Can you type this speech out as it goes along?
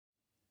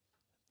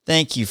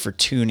Thank you for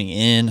tuning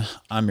in.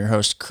 I'm your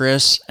host,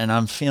 Chris, and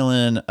I'm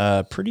feeling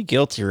pretty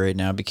guilty right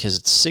now because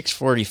it's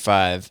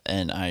 6:45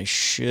 and I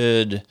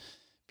should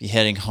be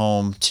heading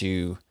home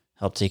to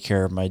help take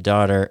care of my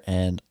daughter,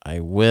 and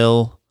I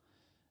will.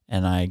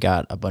 And I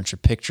got a bunch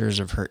of pictures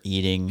of her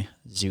eating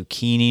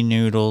zucchini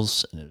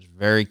noodles, and it was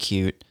very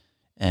cute.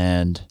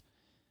 And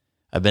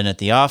I've been at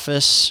the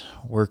office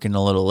working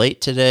a little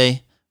late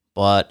today,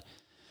 but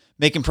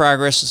making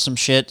progress with some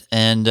shit,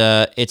 and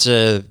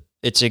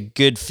it's a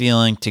good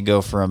feeling to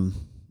go from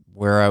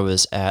where I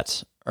was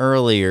at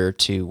earlier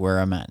to where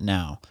I'm at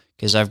now,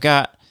 because I'm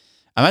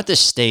at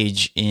this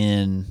stage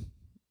in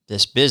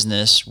this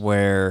business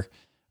where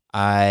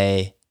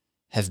I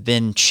have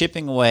been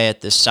chipping away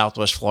at this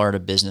Southwest Florida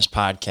business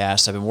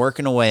podcast. I've been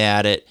working away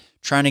at it,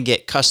 trying to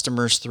get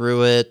customers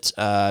through it,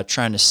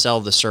 trying to sell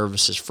the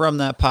services from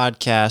that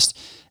podcast,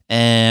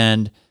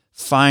 and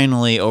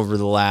finally, over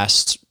the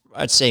last,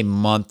 I'd say,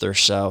 month or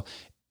so,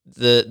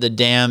 the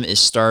dam is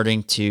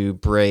starting to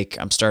break.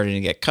 I'm starting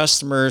to get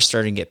customers,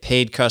 starting to get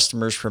paid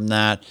customers from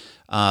that,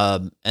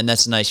 and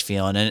that's a nice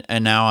feeling.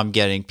 And now I'm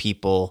getting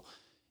people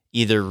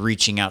either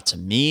reaching out to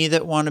me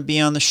that want to be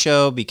on the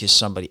show because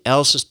somebody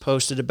else has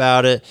posted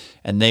about it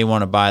and they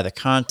want to buy the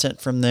content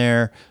from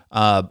there,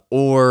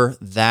 or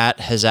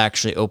that has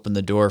actually opened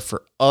the door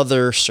for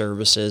other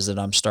services that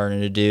I'm starting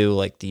to do,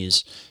 like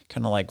these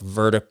kind of like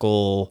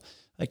vertical,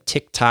 like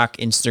TikTok,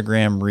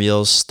 Instagram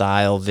Reels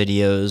style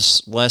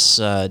videos, less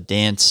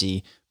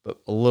dancey, but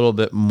a little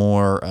bit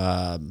more,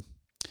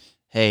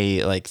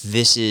 hey, like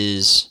this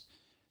is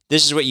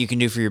what you can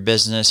do for your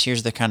business.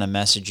 Here's the kind of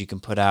message you can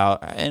put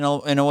out. In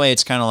a way,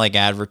 it's kind of like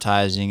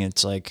advertising.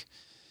 It's like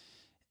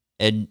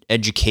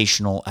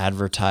educational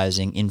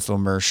advertising,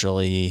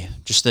 infomercially,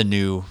 just the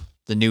new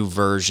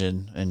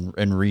version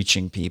and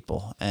reaching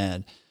people.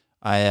 And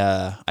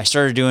I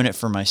started doing it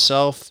for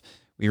myself.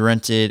 We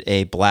rented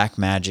a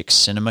Blackmagic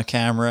cinema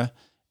camera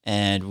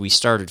and we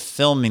started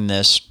filming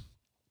this.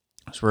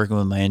 I was working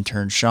with my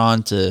intern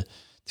Sean to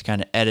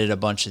kind of edit a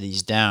bunch of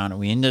these down. And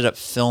we ended up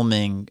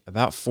filming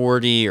about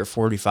 40 or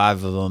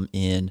 45 of them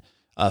in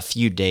a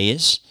few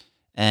days.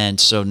 And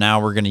so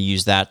now we're going to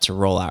use that to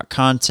roll out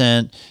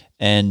content.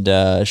 And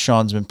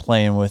Sean's been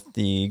playing with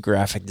the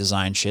graphic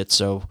design shit,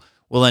 so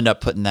we'll end up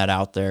putting that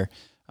out there.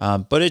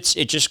 But it's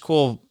just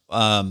cool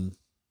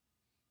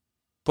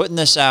putting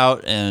this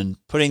out and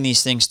putting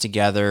these things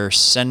together,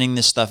 sending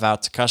this stuff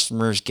out to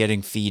customers,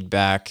 getting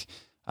feedback,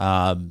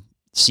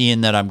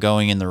 seeing that I'm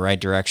going in the right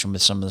direction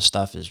with some of the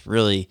stuff is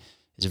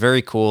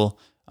very cool.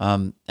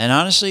 And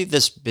honestly,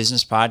 this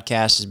business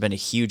podcast has been a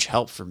huge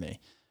help for me,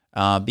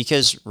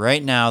 because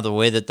right now, the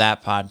way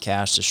that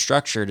podcast is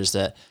structured is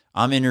that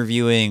I'm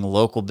interviewing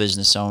local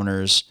business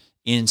owners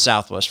in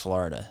Southwest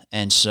Florida.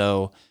 And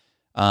so,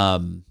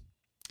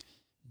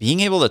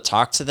 being able to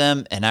talk to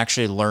them and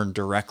actually learn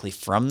directly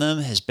from them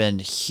has been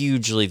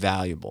hugely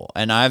valuable.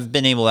 And I've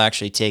been able to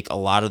actually take a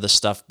lot of the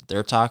stuff that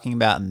they're talking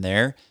about in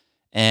there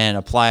and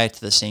apply it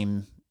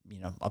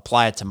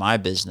to my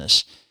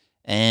business.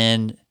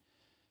 And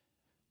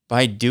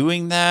by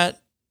doing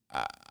that,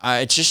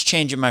 it's just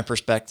changing my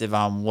perspective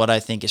on what I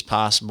think is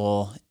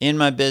possible in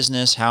my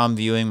business, how I'm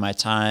viewing my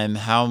time,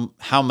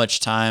 how much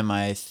time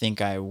I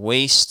think I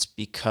waste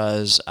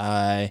because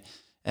I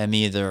am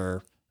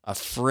either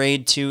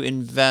afraid to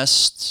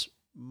invest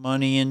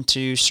money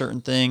into certain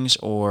things,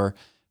 or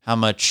how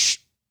much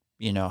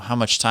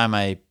time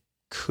I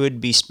could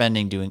be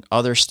spending doing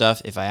other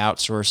stuff if I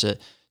outsource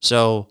it.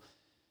 So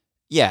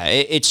yeah,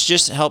 it's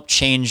just helped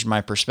change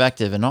my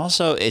perspective. And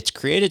also it's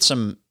created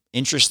some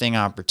interesting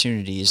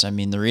opportunities. I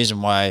mean, the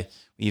reason why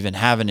we even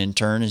have an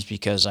intern is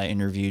because I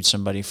interviewed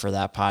somebody for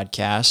that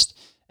podcast,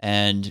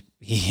 and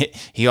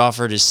he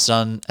offered his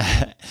son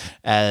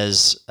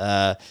as,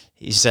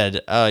 he said,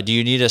 do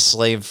you need a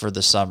slave for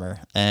the summer?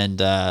 And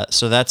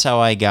so that's how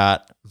I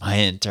got my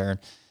intern.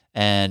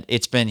 And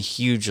it's been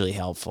hugely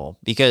helpful,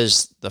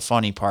 because the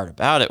funny part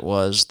about it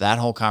was that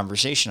whole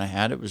conversation I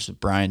had, it was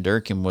Brian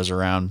Durkin, was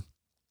around,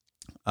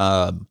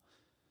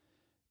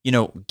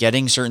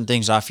 getting certain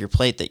things off your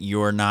plate that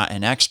you're not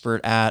an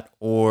expert at,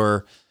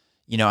 or,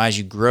 as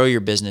you grow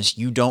your business,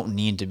 you don't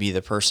need to be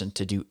the person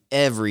to do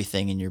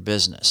everything in your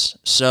business.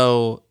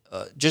 So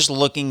just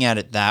looking at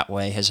it that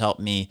way has helped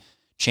me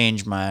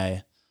change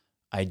my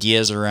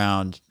ideas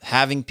around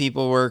having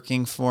people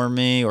working for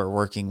me or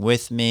working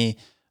with me.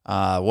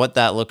 What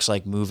that looks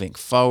like moving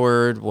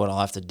forward, what I'll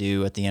have to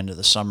do at the end of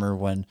the summer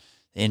when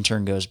the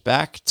intern goes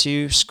back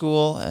to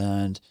school,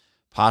 and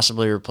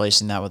possibly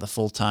replacing that with a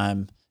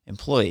full-time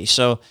employee.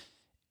 So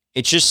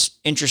it's just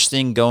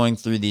interesting going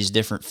through these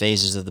different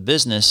phases of the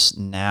business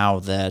now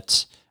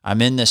that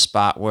I'm in this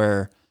spot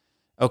where,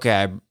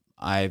 okay,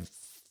 I've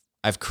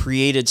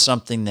created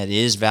something that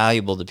is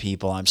valuable to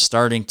people. I'm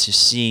starting to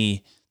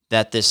see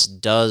that this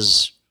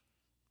does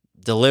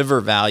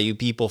deliver value.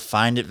 People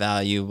find it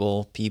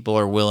valuable. People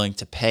are willing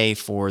to pay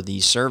for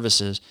these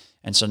services.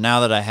 And so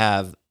now that I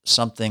have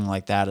something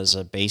like that as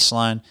a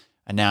baseline,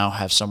 I now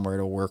have somewhere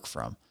to work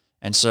from.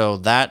 And so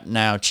that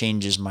now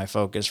changes my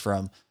focus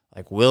from,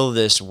 like, will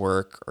this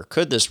work or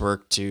could this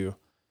work, to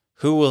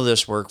who will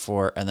this work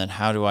for? And then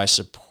how do I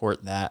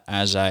support that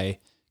as I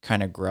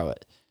kind of grow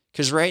it?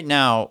 Because right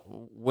now,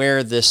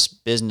 where this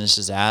business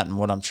is at and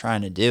what I'm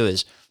trying to do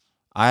is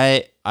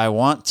I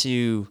want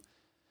to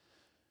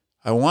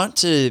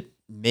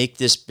make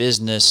this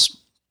business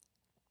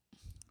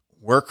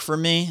work for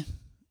me,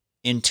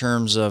 in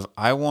terms of,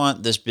 I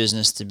want this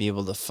business to be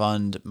able to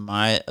fund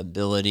my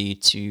ability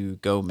to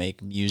go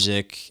make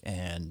music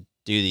and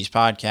do these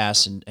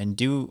podcasts and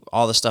do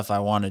all the stuff I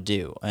want to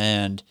do.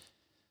 And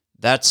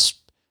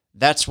that's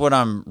that's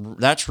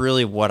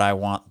really what I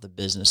want the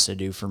business to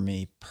do for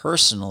me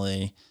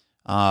personally.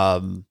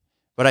 But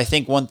I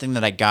think one thing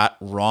that I got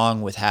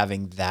wrong with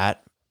having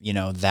that,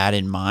 that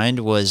in mind,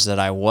 was that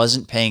I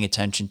wasn't paying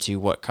attention to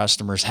what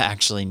customers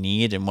actually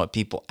need and what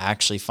people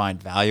actually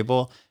find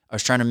valuable. I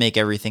was trying to make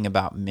everything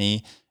about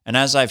me. And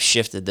as I've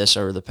shifted this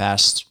over the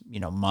past,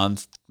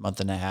 month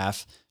and a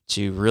half,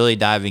 to really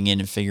diving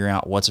in and figuring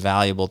out what's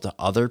valuable to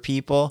other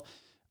people,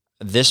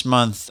 this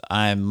month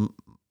I'm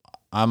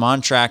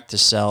on track to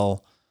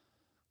sell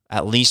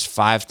at least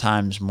 5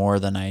 times more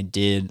than I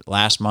did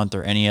last month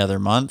or any other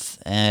month.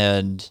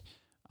 And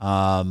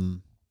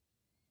I'm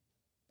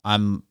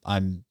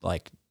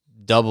like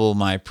double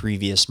my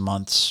previous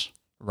months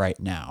right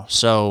now.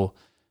 So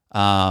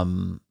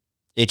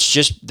it's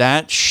just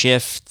that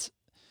shift,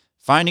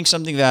 finding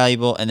something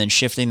valuable and then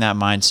shifting that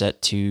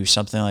mindset to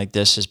something like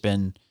this has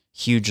been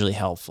hugely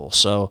helpful.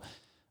 So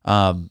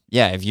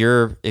if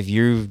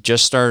you've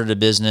just started a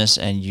business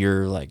and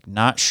you're like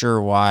not sure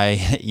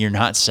why you're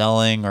not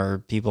selling or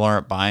people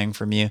aren't buying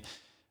from you,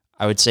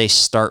 I would say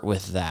start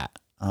with that.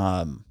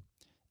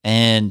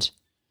 And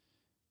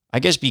I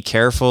guess be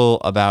careful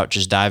about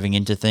just diving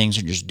into things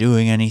or just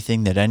doing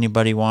anything that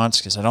anybody wants,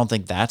 because I don't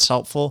think that's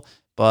helpful.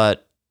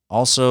 But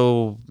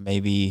also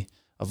maybe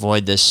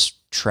avoid this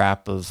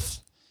trap of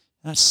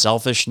not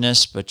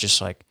selfishness, but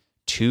just like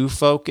too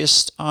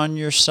focused on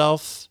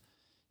yourself,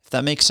 if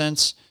that makes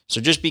sense. So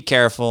just be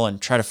careful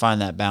and try to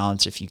find that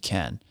balance if you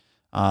can.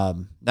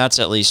 That's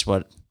at least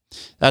what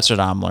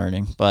I'm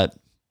learning. But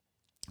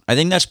I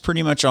think that's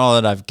pretty much all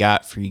that I've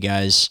got for you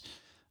guys.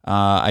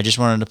 I just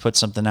wanted to put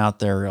something out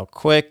there real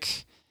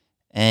quick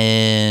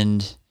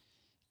and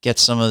get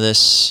some of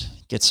this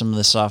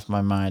off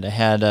my mind. I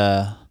had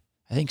I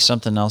think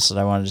something else that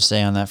I wanted to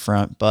say on that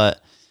front,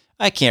 but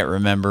I can't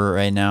remember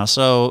right now,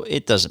 so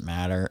it doesn't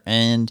matter.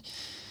 And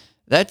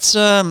that's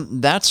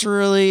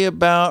really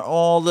about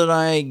all that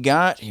I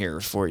got here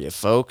for you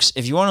folks.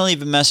 If you want to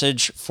leave a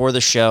message for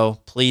the show,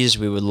 please,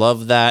 we would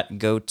love that.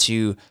 Go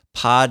to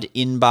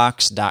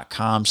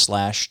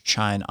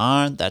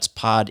podinbox.com/chineon. That's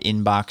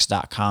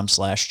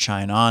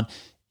podinbox.com/chineon.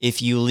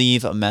 If you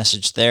leave a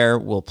message there,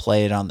 we'll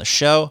play it on the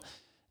show.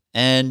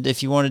 And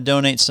if you want to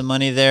donate some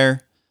money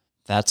there,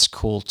 that's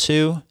cool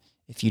too.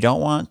 If you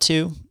don't want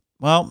to,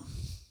 well,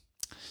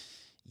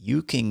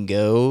 you can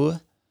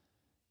go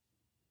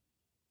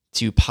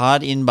to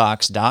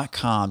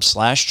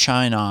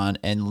podinbox.com/chineon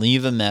and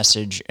leave a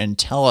message and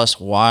tell us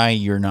why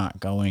you're not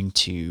going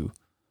to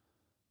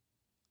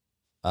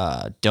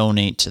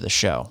donate to the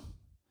show,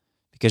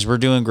 because we're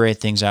doing great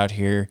things out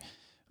here.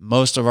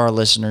 Most of our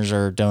listeners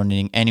are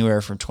donating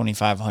anywhere from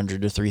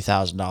 $2,500 to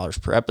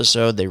 $3,000 per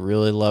episode. They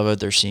really love it.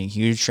 They're seeing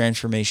huge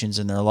transformations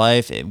in their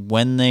life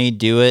when they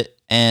do it,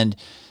 and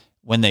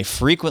when they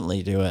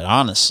frequently do it.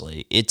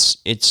 Honestly, it's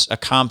a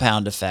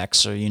compound effect.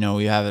 So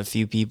we have a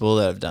few people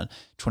that have done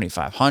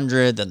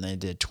 2,500, then they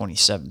did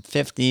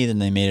 2,750, then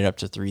they made it up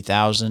to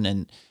 3,000,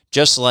 and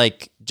just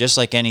like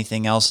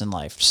anything else in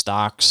life,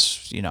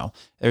 stocks,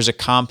 there's a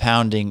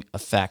compounding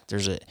effect.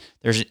 There's an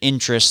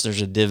interest,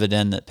 there's a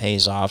dividend that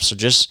pays off. So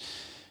just,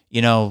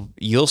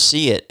 you'll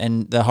see it.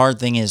 And the hard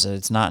thing is that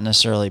it's not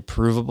necessarily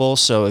provable.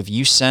 So if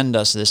you send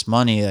us this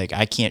money, like,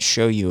 I can't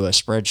show you a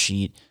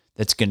spreadsheet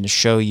that's going to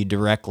show you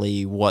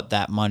directly what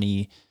that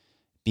money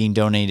being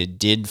donated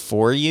did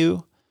for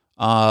you.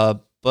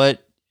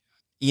 But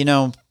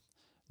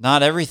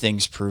not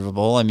everything's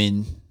provable. I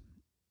mean,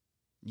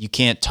 you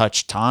can't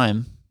touch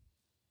time.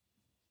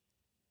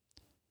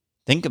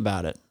 Think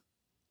about it.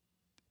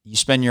 You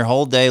spend your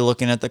whole day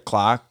looking at the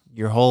clock.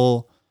 Your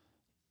whole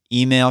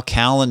email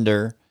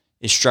calendar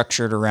is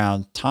structured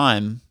around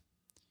time.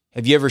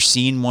 Have you ever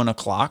seen 1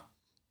 o'clock?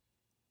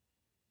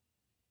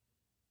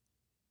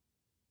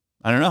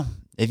 I don't know.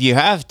 If you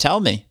have, tell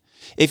me.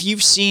 If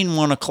you've seen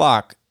 1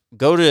 o'clock,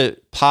 go to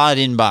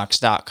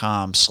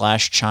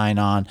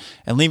podinbox.com/chineon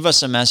and leave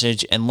us a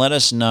message and let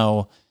us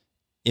know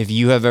if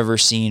you have ever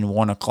seen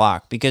 1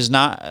 o'clock, because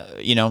not,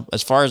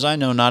 as far as I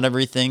know, not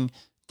everything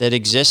that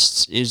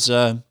exists is,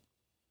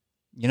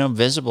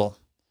 visible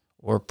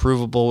or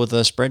provable with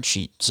a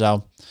spreadsheet.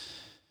 So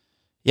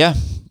yeah,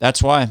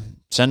 that's why.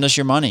 Send us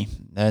your money,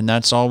 and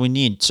that's all we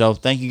need. So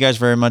thank you guys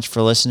very much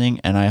for listening,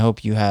 and I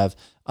hope you have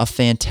a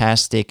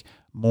fantastic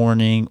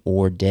morning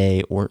or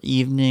day or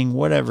evening,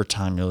 whatever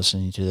time you're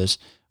listening to this.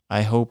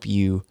 I hope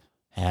you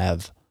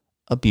have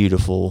a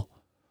beautiful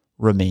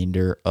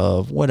remainder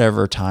of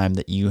whatever time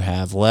that you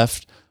have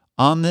left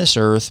on this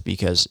earth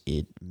because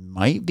it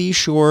might be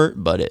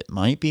short, but it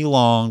might be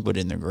long. But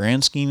in the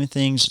grand scheme of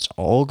things, it's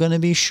all going to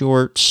be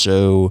short.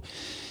 So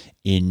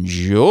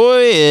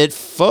enjoy it,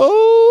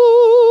 folks.